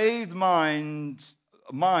depraved mind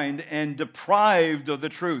and deprived of the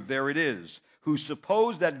truth. There it is. Who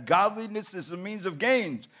suppose that godliness is a means of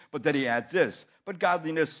gains, but then he adds this, but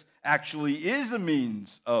godliness actually is a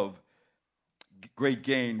means of great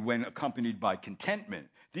gain when accompanied by contentment.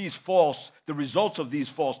 The results of these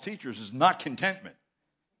false teachers is not contentment.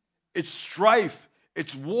 It's strife.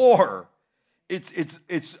 It's war.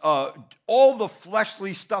 It's all the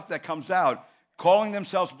fleshly stuff that comes out, calling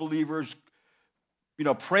themselves believers,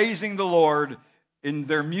 praising the Lord in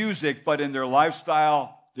their music, but in their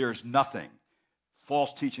lifestyle, there's nothing.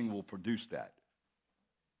 False teaching will produce that.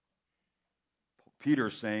 Peter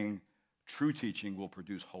is saying true teaching will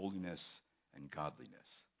produce holiness and godliness.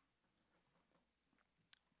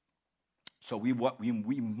 So we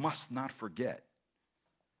must not forget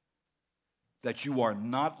that you are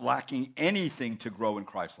not lacking anything to grow in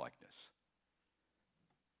Christ-likeness.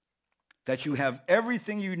 That you have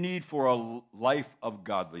everything you need for a life of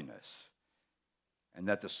godliness. And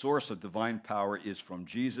that the source of divine power is from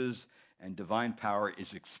Jesus, and divine power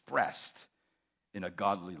is expressed in a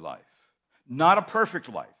godly life. Not a perfect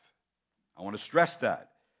life. I want to stress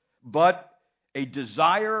that. But a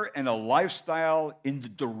desire and a lifestyle in the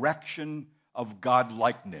direction of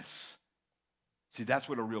God-likeness. See, that's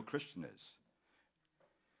what a real Christian is.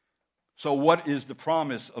 So what is the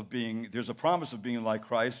promise of being? There's a promise of being like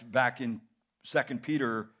Christ. Back in 2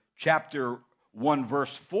 Peter chapter 1,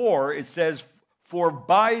 verse 4, it says, for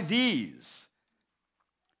by these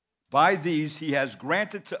he has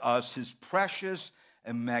granted to us his precious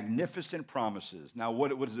and magnificent promises. Now,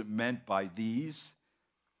 what is it meant by these?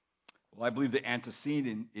 Well, I believe the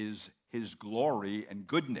antecedent is his glory and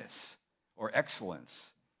goodness or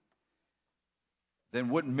excellence. Then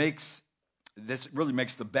this really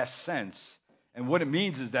makes the best sense. And what it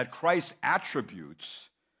means is that Christ's attributes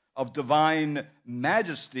of divine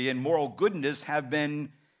majesty and moral goodness have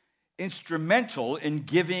been instrumental in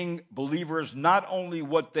giving believers not only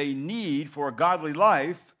what they need for a godly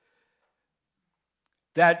life,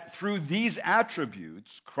 that through these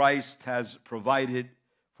attributes, Christ has provided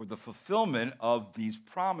for the fulfillment of these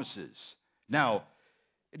promises. Now,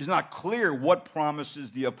 it is not clear what promises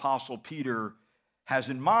the Apostle Peter has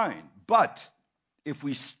in mind, but if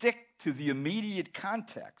we stick to the immediate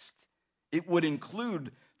context, it would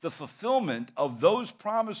include the fulfillment of those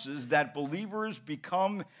promises that believers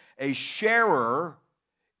become a sharer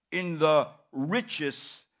in the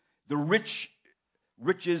richest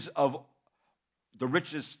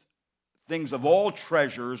things of all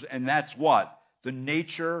treasures, and that's what? The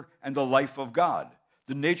nature and the life of God.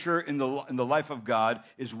 The nature in the life of God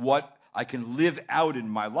is what I can live out in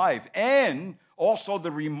my life, and also the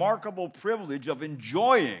remarkable privilege of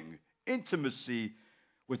enjoying intimacy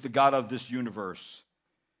with the God of this universe,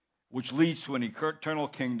 which leads to an eternal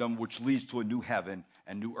kingdom, which leads to a new heaven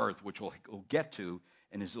and new earth, which we'll get to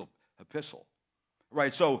in his epistle.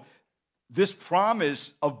 Right, so this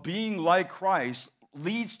promise of being like Christ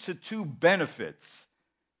leads to two benefits.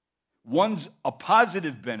 One's a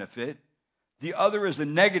positive benefit, the other is a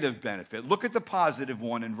negative benefit. Look at the positive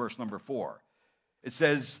one in verse number 4. It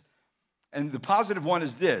says, and the positive one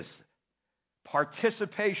is this,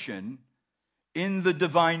 participation in the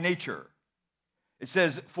divine nature. It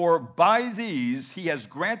says, for by these he has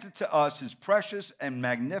granted to us his precious and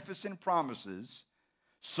magnificent promises,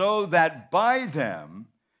 so that by them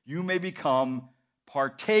you may become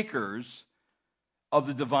partakers of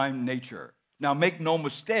the divine nature. Now, make no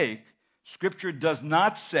mistake, Scripture does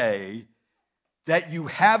not say that you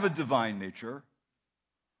have a divine nature.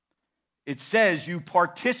 It says you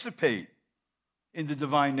participate in the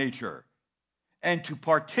divine nature. And to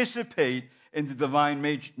participate in the divine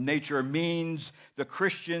nature means the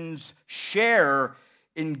Christians share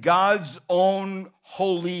in God's own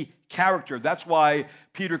holy character. That's why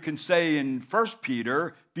Peter can say in 1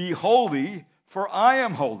 Peter, be holy, for I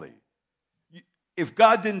am holy. If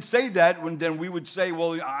God didn't say that, then we would say,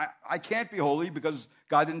 well, I can't be holy because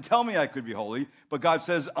God didn't tell me I could be holy. But God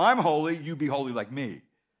says, I'm holy, you be holy like me.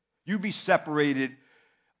 You be separated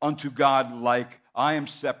unto God like I am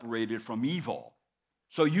separated from evil.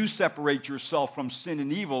 So you separate yourself from sin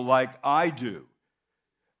and evil like I do.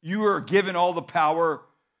 You are given all the power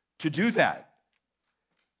to do that.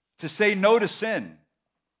 To say no to sin.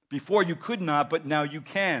 Before you could not, but now you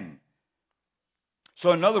can.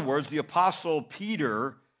 So in other words, the Apostle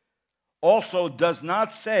Peter also does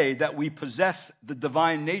not say that we possess the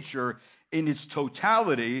divine nature in its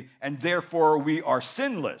totality and therefore we are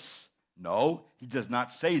sinless. No, he does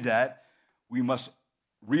not say that. We must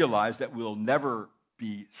realize that we'll never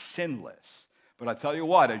be sinless. But I tell you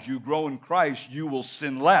what, as you grow in Christ, you will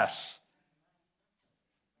sin less.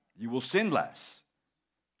 You will sin less.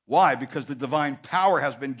 Why? Because the divine power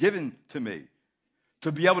has been given to me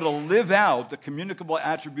to be able to live out the communicable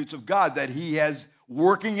attributes of God that he has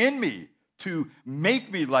working in me to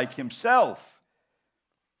make me like himself.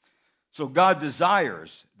 So God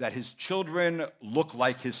desires that his children look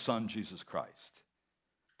like his son, Jesus Christ.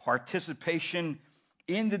 Participation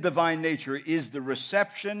in the divine nature is the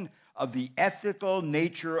reception of the ethical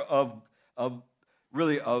nature of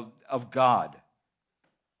God,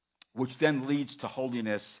 which then leads to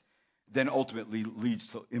holiness, then ultimately leads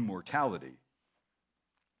to immortality.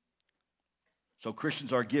 So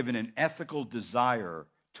Christians are given an ethical desire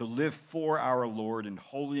to live for our Lord in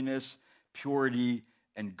holiness, purity,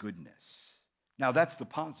 and goodness. Now that's the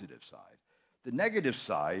positive side. The negative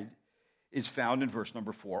side is found in verse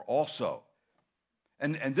number 4 also.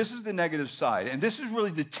 And this is the negative side. And this is really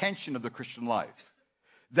the tension of the Christian life.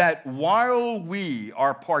 That while we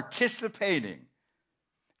are participating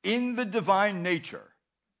in the divine nature,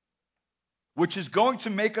 which is going to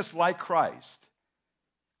make us like Christ,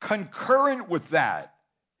 concurrent with that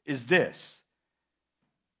is this.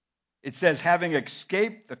 It says, having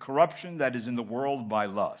escaped the corruption that is in the world by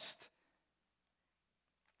lust.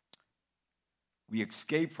 We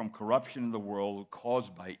escape from corruption in the world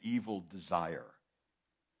caused by evil desire.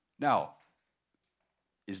 Now,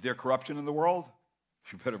 is there corruption in the world?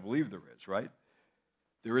 You better believe there is, right?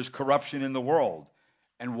 There is corruption in the world.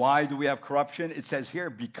 And why do we have corruption? It says here,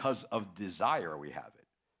 because of desire we have it.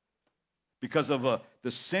 Because of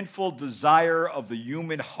the sinful desire of the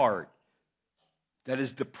human heart that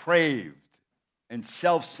is depraved and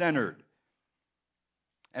self-centered.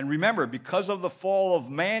 And remember, because of the fall of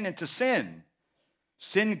man into sin,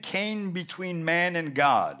 sin came between man and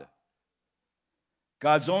God.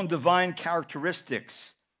 God's own divine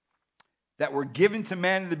characteristics that were given to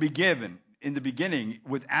man in the beginning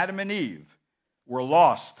with Adam and Eve were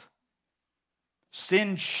lost.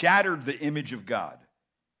 Sin shattered the image of God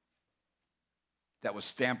that was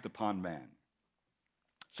stamped upon man.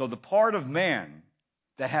 So the part of man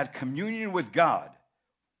that had communion with God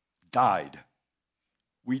died.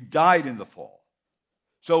 We died in the fall.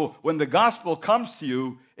 So when the gospel comes to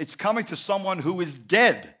you, it's coming to someone who is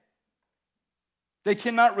dead. They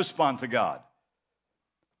cannot respond to God.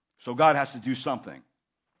 So God has to do something,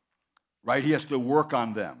 right? He has to work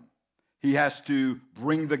on them. He has to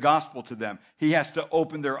bring the gospel to them. He has to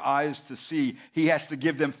open their eyes to see. He has to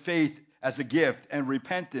give them faith as a gift and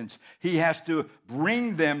repentance. He has to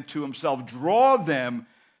bring them to himself, draw them.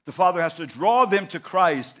 The Father has to draw them to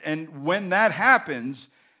Christ. And when that happens,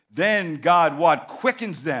 then God what?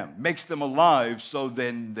 Quickens them, makes them alive, so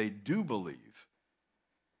then they do believe.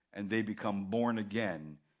 And they become born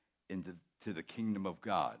again into the kingdom of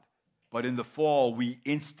God. But in the fall, we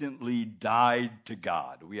instantly died to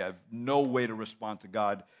God. We have no way to respond to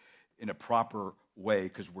God in a proper way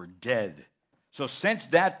because we're dead. So since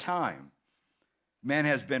that time, man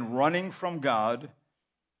has been running from God.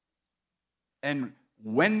 And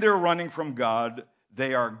when they're running from God,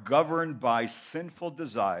 they are governed by sinful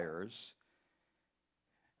desires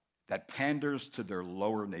that panders to their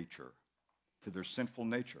lower nature, to their sinful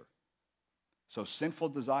nature. So sinful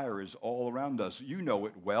desire is all around us. You know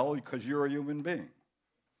it well because you're a human being.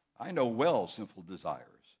 I know well sinful desires.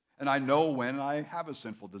 And I know when I have a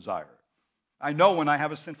sinful desire. I know when I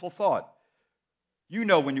have a sinful thought. You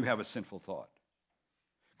know when you have a sinful thought.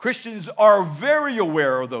 Christians are very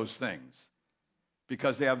aware of those things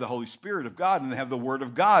because they have the Holy Spirit of God and they have the Word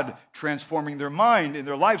of God transforming their mind in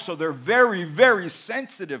their life. So they're very, very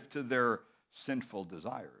sensitive to their sinful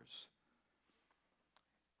desires.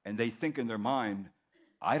 And they think in their mind,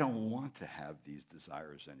 I don't want to have these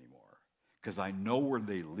desires anymore because I know where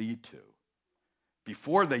they lead to.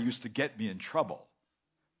 Before they used to get me in trouble,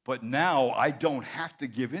 but now I don't have to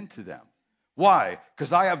give in to them. Why?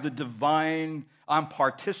 Because I have the divine, I'm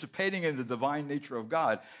participating in the divine nature of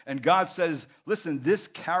God. And God says, listen, this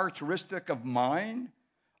characteristic of mine,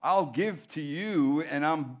 I'll give to you and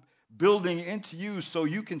I'm building into you so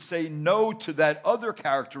you can say no to that other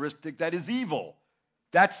characteristic that is evil.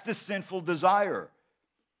 That's the sinful desire.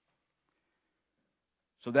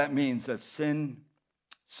 So that means that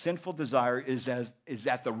sinful desire is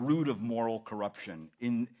at the root of moral corruption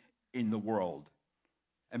in the world.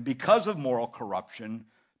 And because of moral corruption,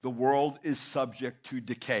 the world is subject to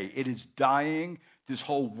decay. It is dying. This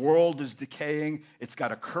whole world is decaying. It's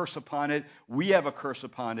got a curse upon it. We have a curse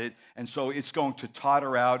upon it. And so it's going to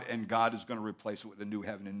totter out, and God is going to replace it with a new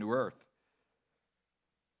heaven and new earth.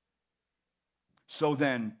 So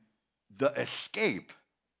then, the escape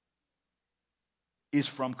is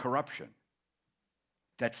from corruption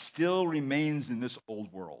that still remains in this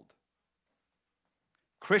old world.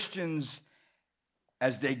 Christians,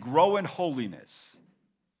 as they grow in holiness,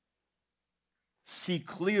 see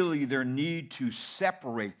clearly their need to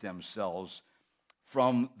separate themselves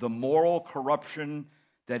from the moral corruption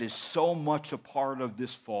that is so much a part of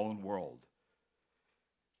this fallen world.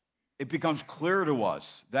 It becomes clear to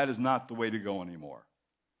us that is not the way to go anymore.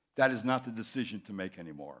 That is not the decision to make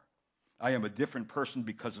anymore. I am a different person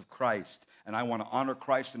because of Christ, and I want to honor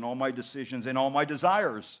Christ in all my decisions and all my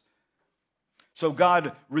desires. So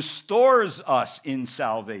God restores us in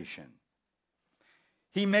salvation.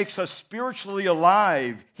 He makes us spiritually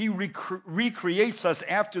alive. He recreates us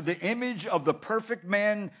after the image of the perfect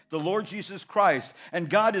man, the Lord Jesus Christ. And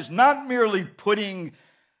God is not merely putting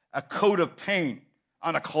a coat of paint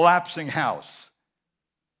on a collapsing house.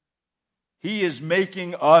 He is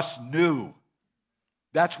making us new.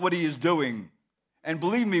 That's what he is doing. And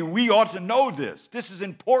believe me, we ought to know this. This is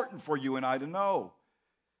important for you and I to know.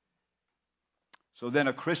 So then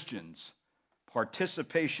a Christian's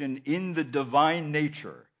participation in the divine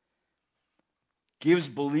nature gives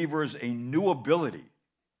believers a new ability.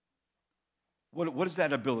 What is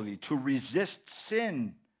that ability? To resist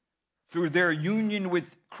sin through their union with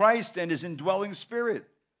Christ and his indwelling spirit,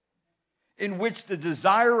 in which the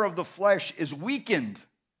desire of the flesh is weakened.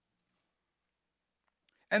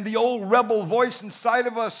 And the old rebel voice inside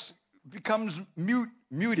of us becomes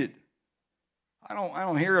muted. I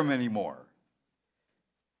don't hear him anymore.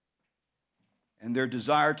 And their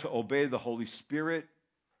desire to obey the Holy Spirit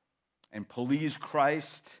and please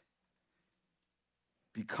Christ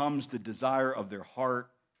becomes the desire of their heart,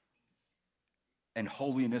 and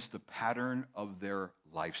holiness the pattern of their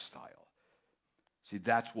lifestyle. See,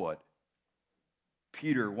 that's what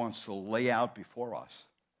Peter wants to lay out before us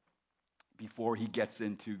before he gets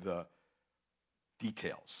into the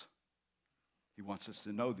details. He wants us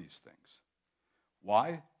to know these things.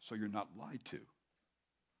 Why? So you're not lied to.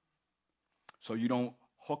 So you don't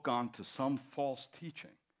hook on to some false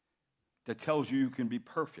teaching that tells you you can be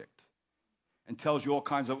perfect and tells you all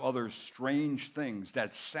kinds of other strange things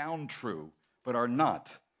that sound true but are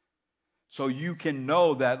not. So you can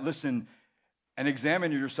know that, listen, and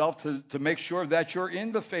examine yourself to make sure that you're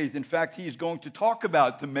in the faith. In fact, he's going to talk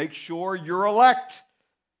about to make sure you're elect.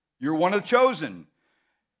 You're one of the chosen.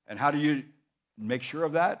 And how do you make sure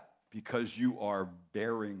of that? Because you are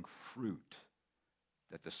bearing fruit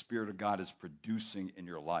that the Spirit of God is producing in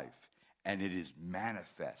your life. And it is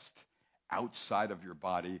manifest outside of your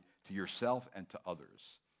body to yourself and to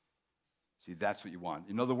others. See, that's what you want.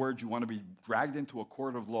 In other words, you want to be dragged into a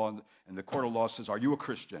court of law, and the court of law says, are you a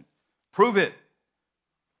Christian? Prove it.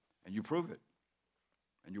 And you prove it.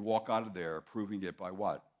 And you walk out of there proving it by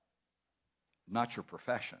what? Not your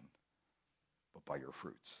profession, but by your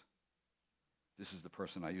fruits. This is the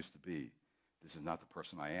person I used to be. This is not the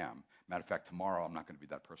person I am. Matter of fact, tomorrow I'm not going to be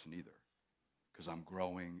that person either, because I'm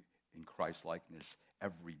growing in Christ likeness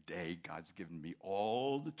every day. God's given me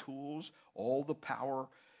all the tools, all the power,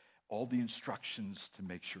 all the instructions to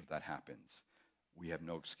make sure that happens. We have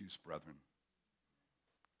no excuse, brethren.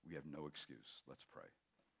 We have no excuse. Let's pray.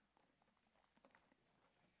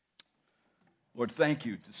 Lord, thank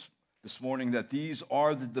you this morning that these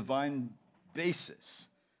are the divine basis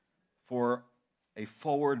for a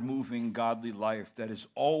forward-moving, godly life that is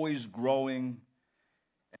always growing.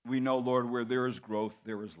 And we know, Lord, where there is growth,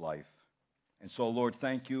 there is life. And so, Lord,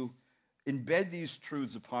 thank you. Embed these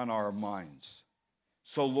truths upon our minds.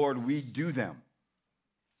 So, Lord, we do them.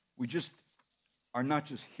 We just are not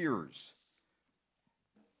just hearers,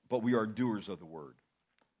 but we are doers of the word.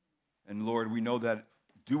 And, Lord, we know that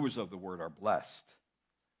doers of the word are blessed.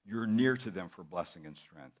 You're near to them for blessing and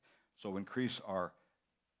strength. So increase our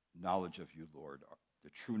knowledge of you, Lord, the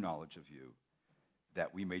true knowledge of you,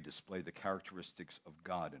 that we may display the characteristics of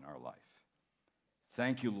God in our life.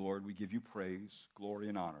 Thank you, Lord. We give you praise, glory,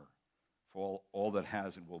 and honor for all that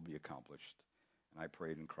has and will be accomplished. And I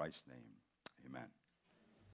pray it in Christ's name. Amen.